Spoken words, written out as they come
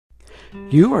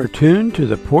You are tuned to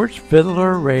the Porch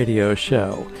Fiddler Radio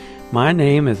Show. My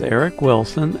name is Eric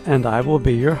Wilson, and I will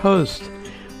be your host.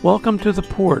 Welcome to the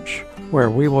Porch, where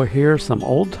we will hear some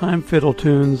old-time fiddle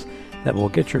tunes that will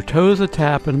get your toes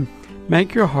a-tapping,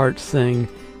 make your heart sing,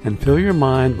 and fill your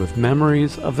mind with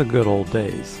memories of the good old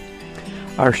days.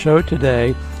 Our show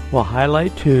today will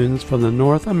highlight tunes from the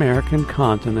North American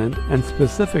continent and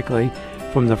specifically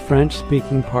from the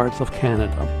French-speaking parts of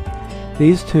Canada.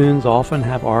 These tunes often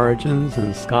have origins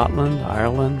in Scotland,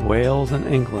 Ireland, Wales, and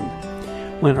England.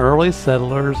 When early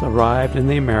settlers arrived in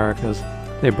the Americas,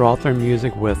 they brought their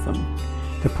music with them.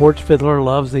 The porch fiddler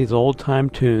loves these old-time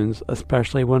tunes,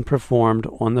 especially when performed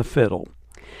on the fiddle.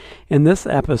 In this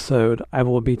episode, I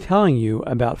will be telling you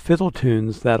about fiddle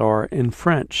tunes that are in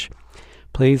French.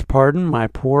 Please pardon my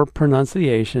poor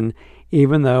pronunciation,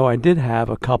 even though I did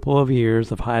have a couple of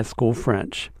years of high school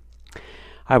French.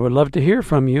 I would love to hear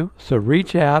from you, so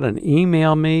reach out and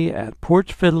email me at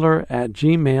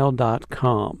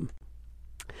porchfiddler@gmail.com.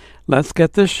 Let's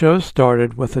get this show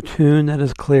started with a tune that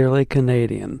is clearly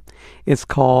Canadian. It's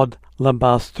called La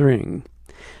Bastringue.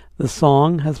 The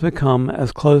song has become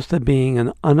as close to being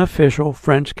an unofficial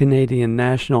French-Canadian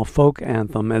national folk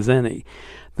anthem as any,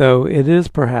 though it is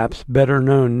perhaps better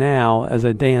known now as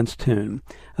a dance tune,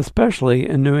 especially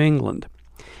in New England.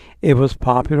 It was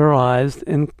popularized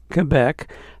in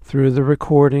Quebec through the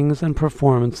recordings and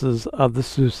performances of the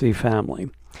Soucy family.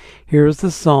 Here is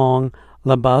the song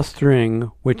La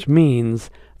Bastringue, which means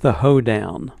the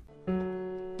hoedown.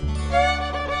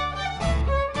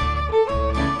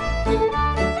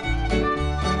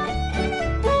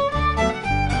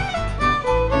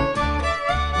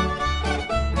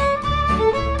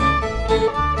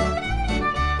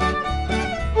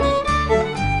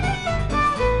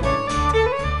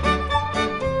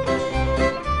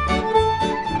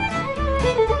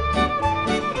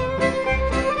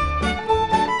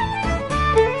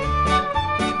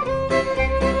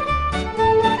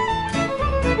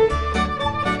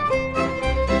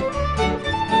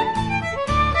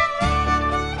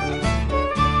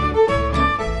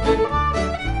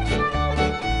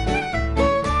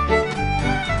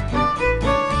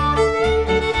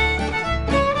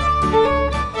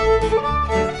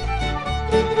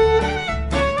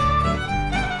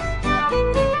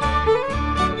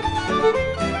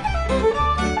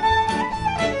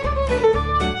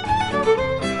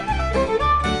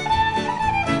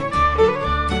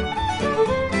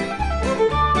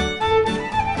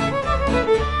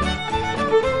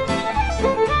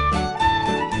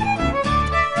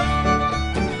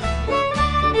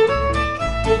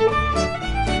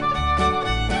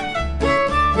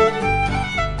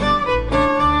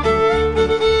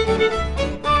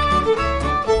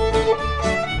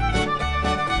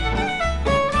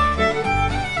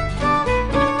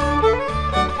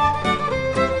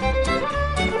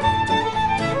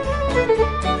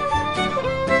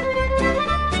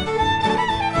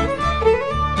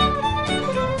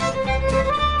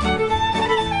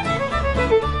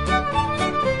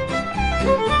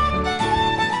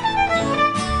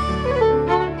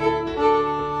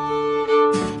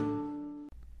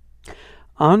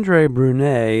 Andre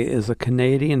Brunet is a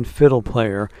Canadian fiddle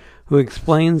player who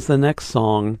explains the next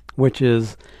song, which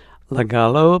is La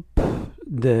Galop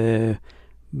de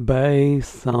Baie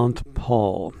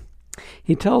Saint-Paul.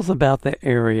 He tells about the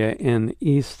area in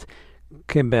East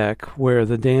Quebec where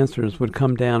the dancers would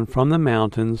come down from the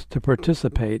mountains to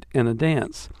participate in a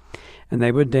dance, and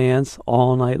they would dance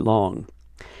all night long.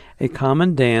 A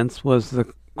common dance was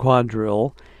the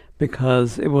quadrille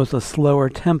because it was a slower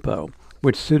tempo,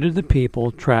 which suited the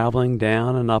people traveling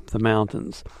down and up the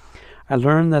mountains. I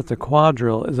learned that the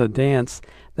quadrille is a dance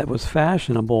that was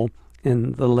fashionable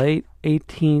in the late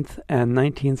 18th and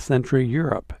 19th century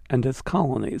Europe and its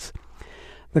colonies.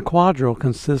 The quadrille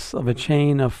consists of a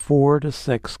chain of 4 to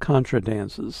 6 contra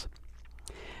dances.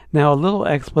 Now a little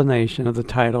explanation of the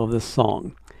title of this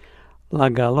song. La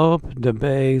Galop de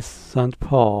Baie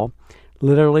Saint-Paul,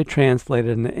 literally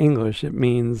translated into English, it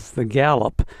means the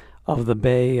gallop of the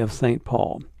Bay of St.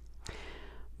 Paul.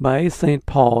 Baie St.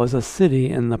 Paul is a city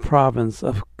in the province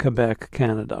of Quebec,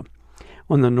 Canada,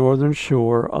 on the northern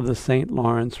shore of the St.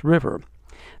 Lawrence River.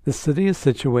 The city is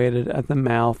situated at the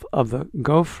mouth of the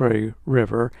Gaufre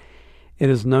River.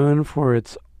 It is known for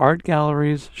its art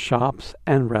galleries, shops,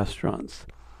 and restaurants.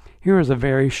 Here is a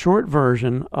very short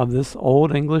version of this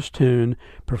old English tune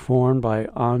performed by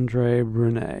Andre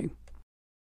Brunet.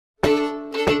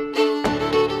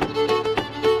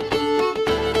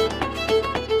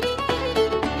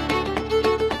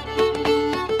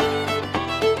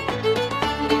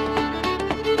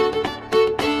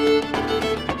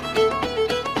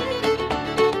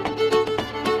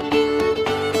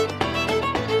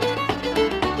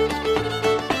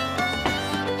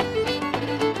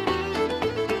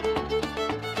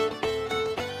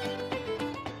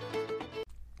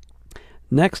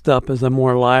 Next up is a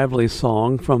more lively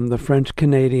song from the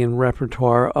French-Canadian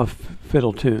repertoire of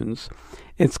fiddle tunes.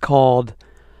 It's called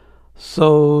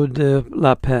Saut de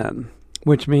Lapin,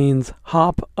 which means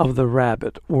hop of the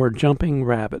rabbit or jumping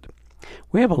rabbit.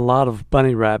 We have a lot of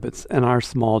bunny rabbits in our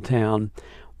small town.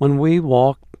 When we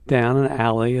walk down an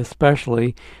alley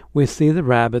especially, we see the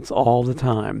rabbits all the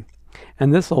time.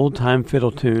 And this old-time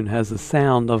fiddle tune has the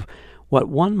sound of what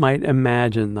one might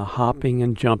imagine the hopping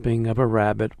and jumping of a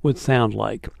rabbit would sound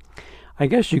like. I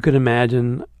guess you could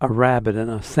imagine a rabbit in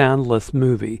a soundless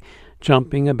movie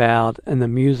jumping about and the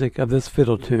music of this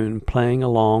fiddle tune playing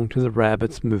along to the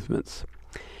rabbit's movements.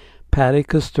 Patty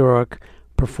Kosturek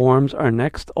performs our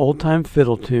next old-time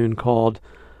fiddle tune called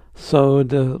Saut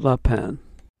de Lapin.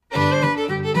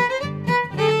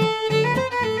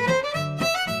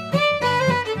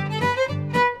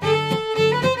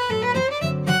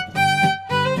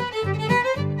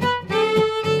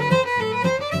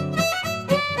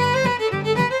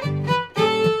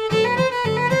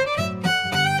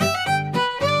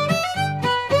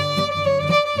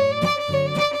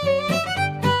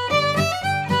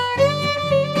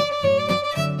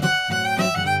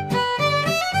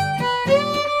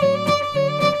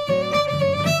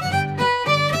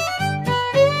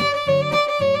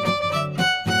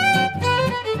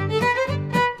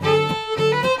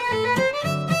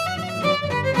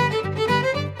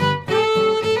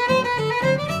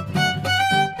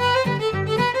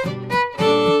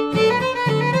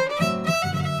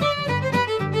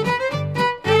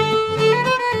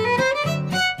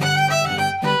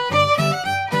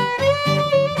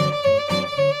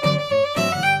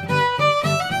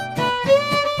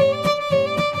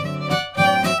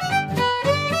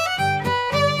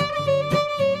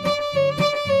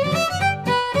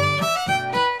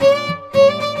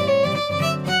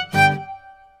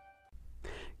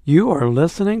 You are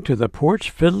listening to the Porch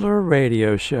Fiddler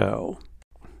Radio Show.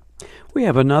 We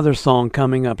have another song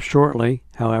coming up shortly.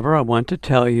 However, I want to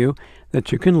tell you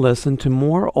that you can listen to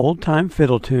more old-time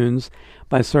fiddle tunes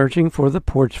by searching for the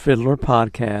Porch Fiddler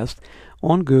podcast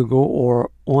on Google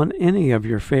or on any of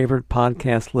your favorite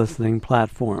podcast listening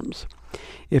platforms.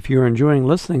 If you're enjoying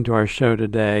listening to our show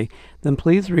today, then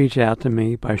please reach out to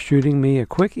me by shooting me a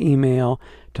quick email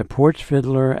to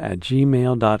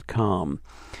porchfiddler@gmail.com.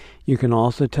 You can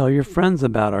also tell your friends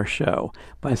about our show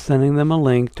by sending them a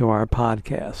link to our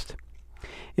podcast.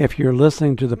 If you're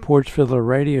listening to the Porch Fiddler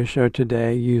Radio Show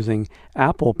today using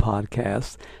Apple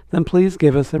Podcasts, then please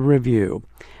give us a review,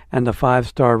 and a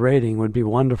 5-star rating would be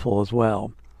wonderful as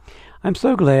well. I'm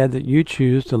so glad that you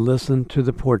choose to listen to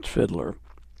the Porch Fiddler.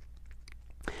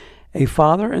 A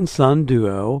father and son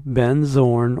duo, Ben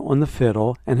Zorn on the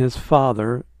fiddle and his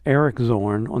father, Eric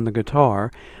Zorn, on the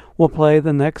guitar, will play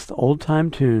the next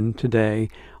old-time tune today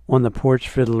on the Porch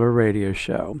Fiddler Radio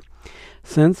Show.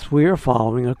 Since we are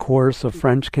following a course of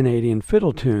French-Canadian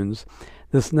fiddle tunes,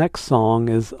 this next song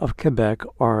is of Quebec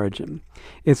origin.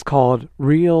 It's called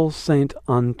Reel Saint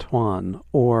Antoine,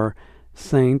 or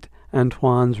Saint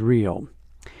Antoine's Reel.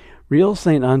 Reel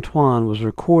Saint Antoine was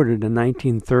recorded in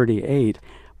 1938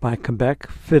 by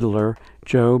Quebec fiddler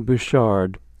Joe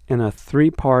Bouchard in a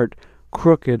 3-part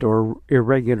crooked or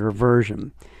irregular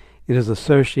version. It is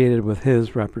associated with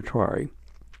his repertoire.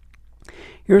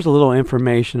 Here's a little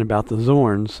information about the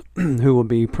Zorns who will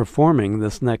be performing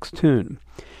this next tune.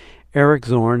 Eric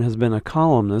Zorn has been a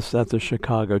columnist at the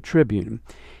Chicago Tribune.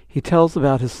 He tells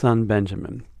about his son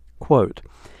Benjamin. Quote,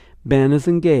 Ben is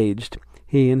engaged.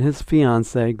 He and his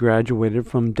fiancée graduated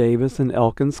from Davis and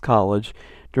Elkins College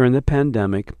during the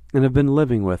pandemic and have been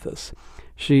living with us.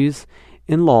 She's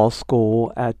in law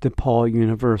school at DePaul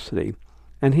University,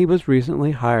 and he was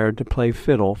recently hired to play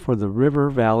fiddle for the River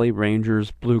Valley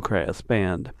Rangers Bluegrass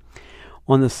Band.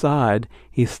 On the side,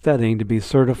 he's studying to be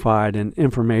certified in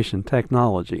information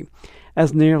technology.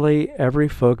 As nearly every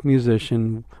folk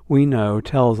musician we know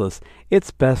tells us, it's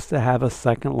best to have a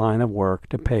second line of work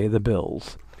to pay the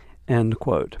bills. End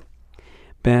quote.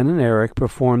 Ben and Eric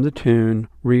perform the tune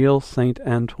Reel Saint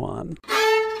Antoine.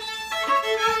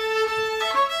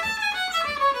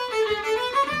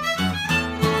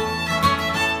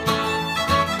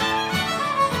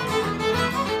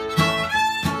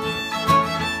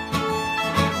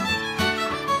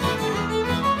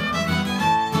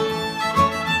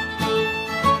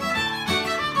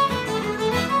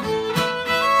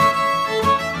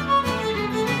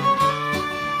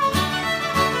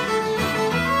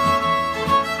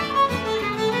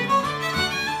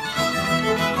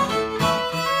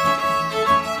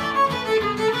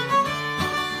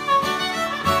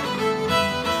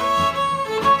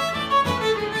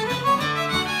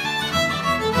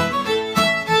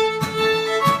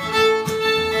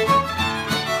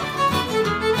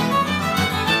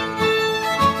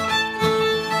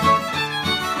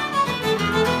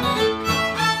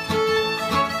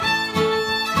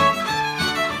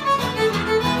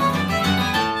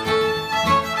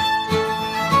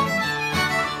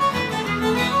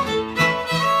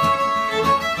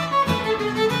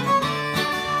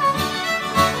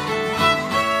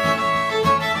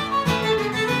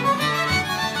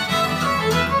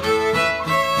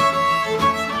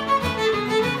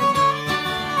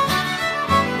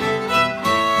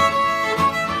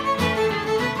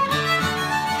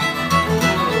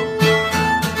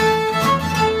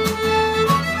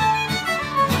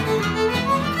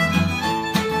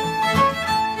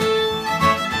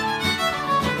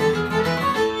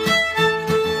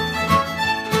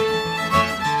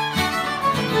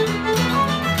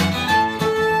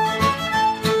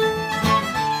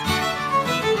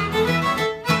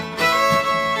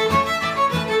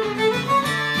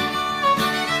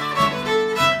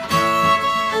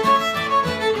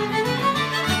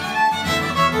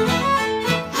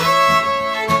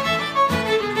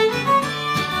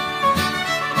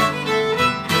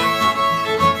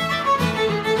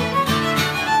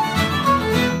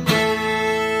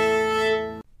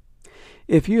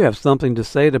 If you have something to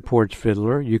say to Porch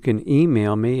Fiddler, you can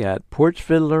email me at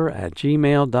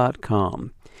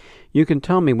porchfiddler@gmail.com. You can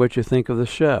tell me what you think of the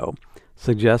show,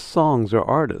 suggest songs or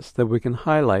artists that we can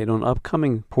highlight on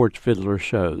upcoming Porch Fiddler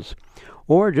shows,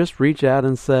 or just reach out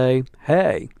and say,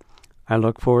 hey, I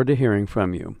look forward to hearing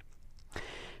from you.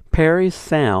 Parry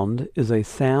Sound is a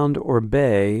sound or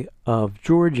bay of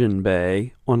Georgian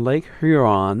Bay on Lake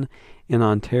Huron in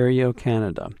Ontario,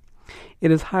 Canada.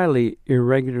 It is highly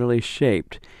irregularly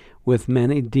shaped, with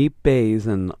many deep bays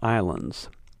and islands.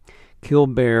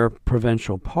 Killbear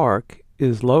Provincial Park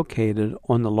is located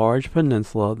on the large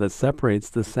peninsula that separates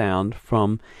the sound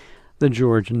from the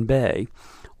Georgian Bay,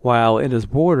 while it is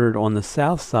bordered on the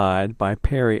south side by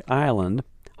Parry Island,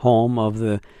 home of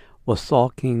the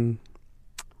Wasauksing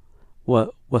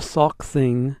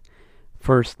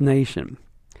First Nation.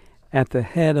 At the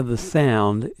head of the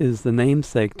sound is the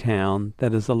namesake town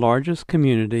that is the largest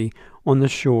community on the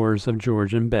shores of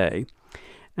Georgian Bay,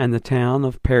 and the town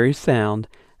of Parry Sound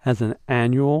has an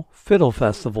annual fiddle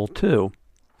festival too.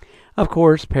 Of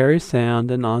course, Parry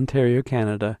Sound in Ontario,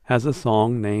 Canada has a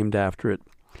song named after it.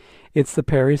 It's the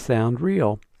Parry Sound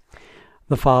Reel.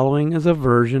 The following is a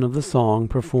version of the song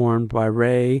performed by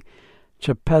Ray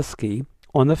Chapesky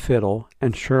on the fiddle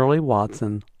and Shirley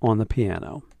Watson on the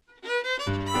piano.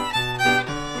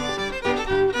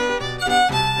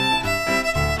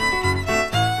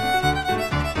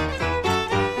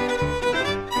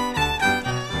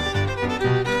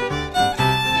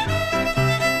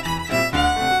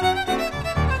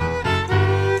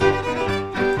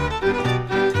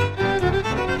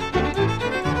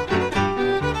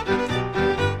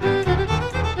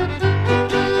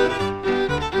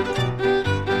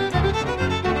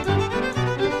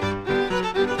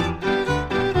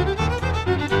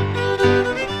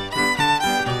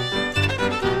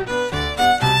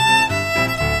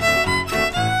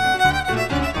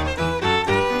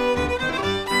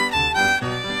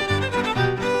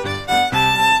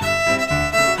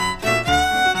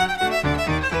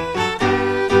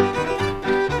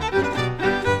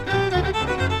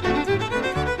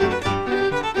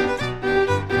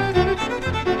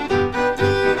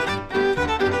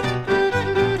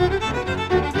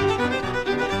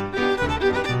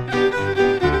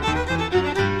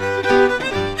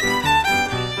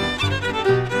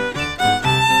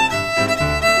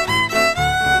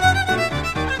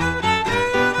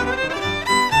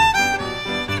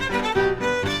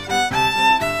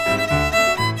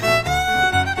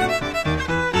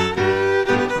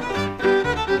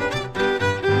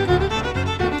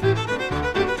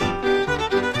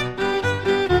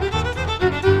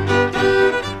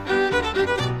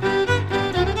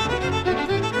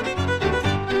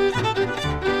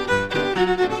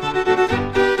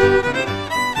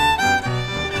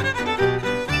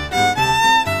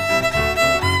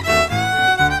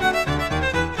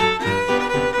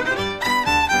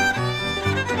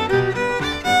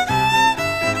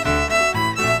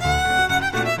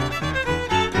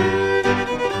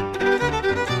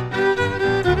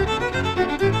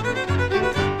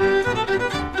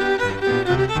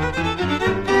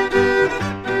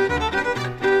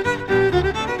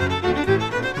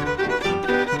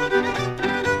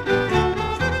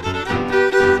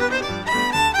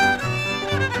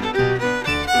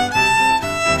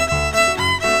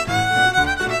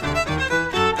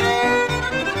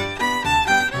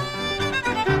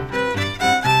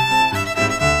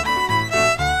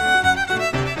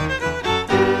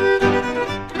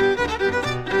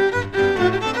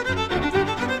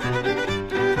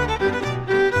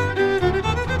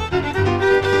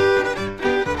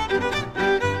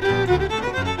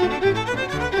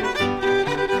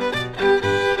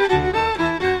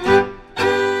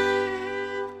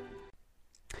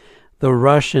 The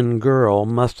Russian girl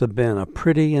must have been a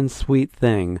pretty and sweet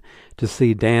thing to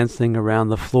see dancing around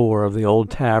the floor of the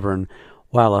old tavern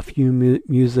while a few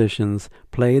musicians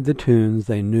played the tunes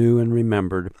they knew and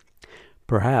remembered.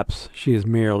 Perhaps she is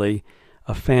merely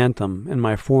a phantom in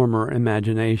my former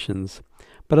imaginations,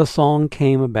 but a song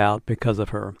came about because of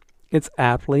her. It's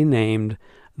aptly named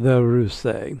The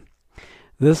Russie.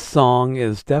 This song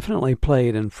is definitely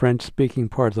played in French-speaking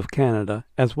parts of Canada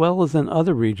as well as in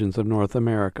other regions of North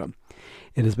America.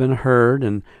 It has been heard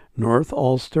in North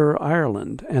Ulster,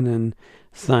 Ireland, and in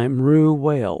Cymru,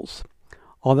 Wales.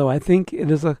 Although I think it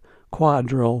is a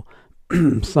quadrille,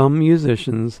 some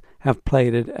musicians have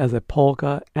played it as a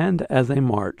polka and as a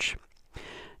march.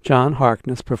 John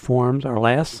Harkness performs our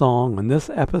last song on this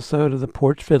episode of the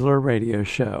Porch Fiddler Radio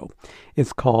Show.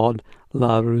 It's called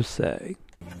La Russie.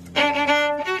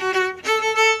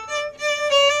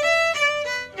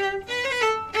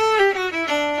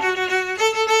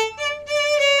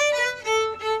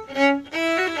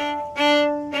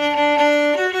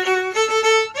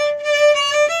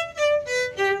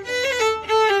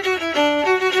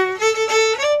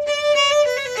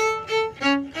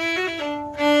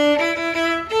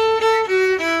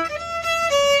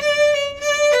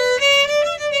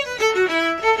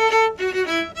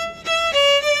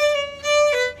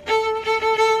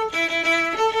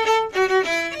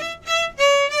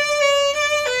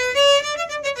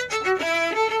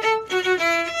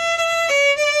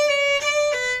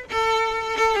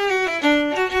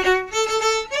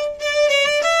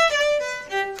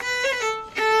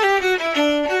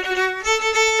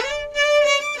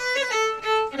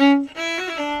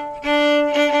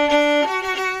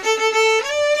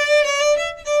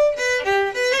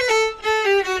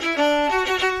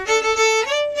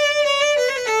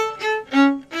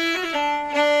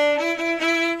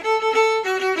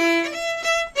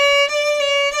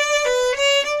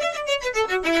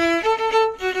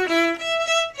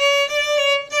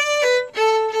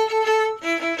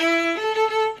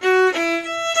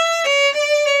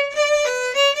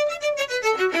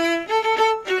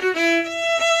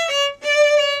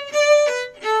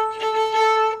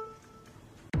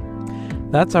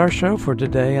 That's our show for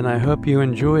today, and I hope you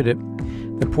enjoyed it.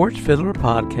 The Porch Fiddler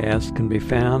Podcast can be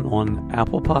found on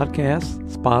Apple Podcasts,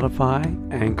 Spotify,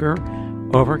 Anchor,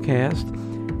 Overcast,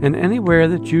 and anywhere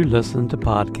that you listen to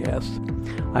podcasts.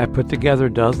 I put together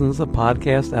dozens of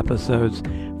podcast episodes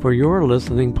for your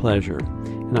listening pleasure,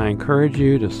 and I encourage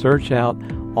you to search out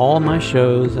all my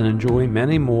shows and enjoy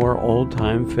many more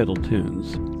old-time fiddle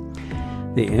tunes.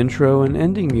 The intro and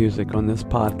ending music on this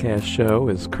podcast show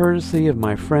is courtesy of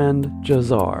my friend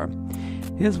Jazar.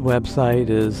 His website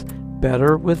is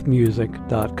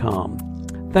betterwithmusic.com.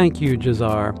 Thank you,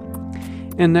 Jazar.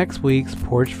 In next week's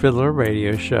Porch Fiddler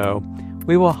Radio Show,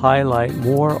 we will highlight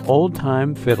more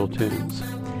old-time fiddle tunes.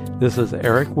 This is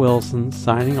Eric Wilson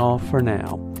signing off for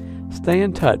now. Stay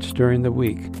in touch during the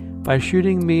week by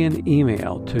shooting me an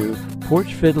email to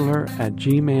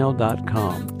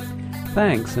porchfiddler@gmail.com.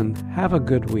 Thanks and have a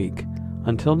good week.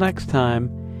 Until next time,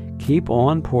 keep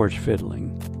on porch fiddling.